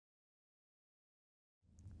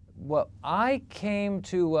Well, I came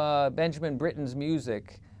to Benjamin Britten's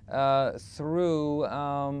music through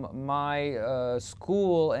my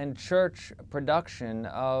school and church production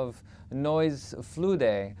of Noise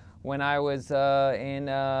Flude when I was in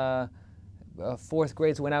fourth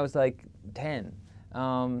grade, so when I was like 10.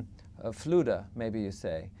 Fluda, maybe you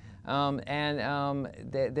say.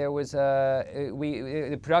 There was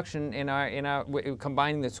the production in our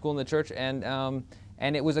combining the school and the church, and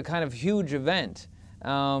it was a kind of huge event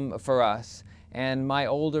for us. And my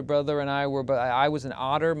older brother and I were, I was an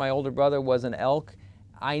otter, my older brother was an elk.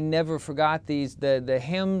 I never forgot the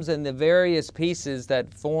hymns and the various pieces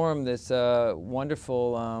that form this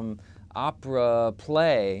wonderful opera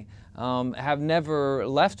play have never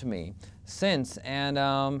left me since.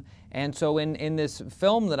 And so in this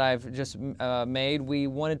film that I've just made, we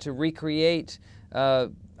wanted to recreate,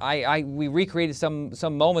 we recreated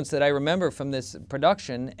some moments that I remember from this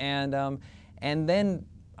production, and then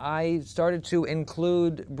I started to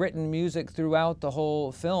include Britten music throughout the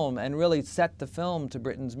whole film and really set the film to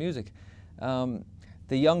Britten's music. The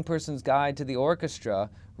Young Person's Guide to the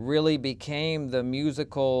Orchestra really became the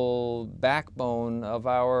musical backbone of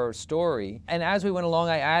our story. And as we went along,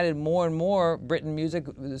 I added more and more Britten music.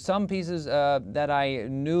 Some pieces that I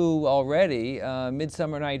knew already,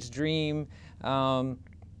 Midsummer Night's Dream,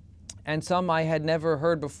 and some I had never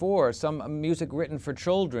heard before, some music written for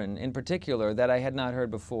children in particular that I had not heard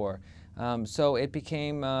before. So it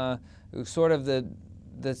became sort of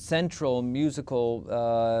the central musical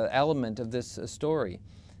element of this story.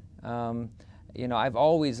 You know, I've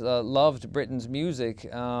always loved Britten's music,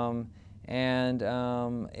 and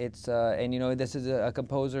you know, this is a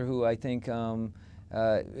composer who I think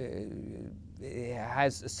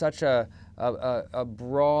has such a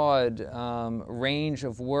broad range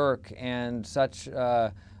of work and such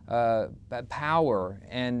power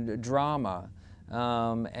and drama. You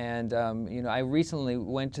know, I recently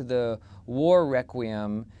went to the War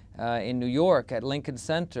Requiem in New York at Lincoln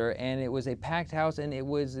Center, and it was a packed house, and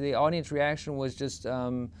the audience reaction was just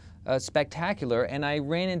spectacular. And I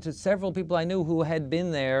ran into several people I knew who had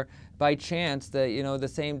been there by chance, the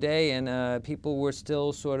same day, and people were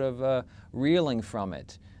still sort of reeling from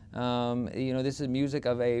it. You know, this is music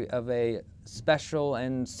of a special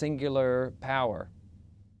and singular power.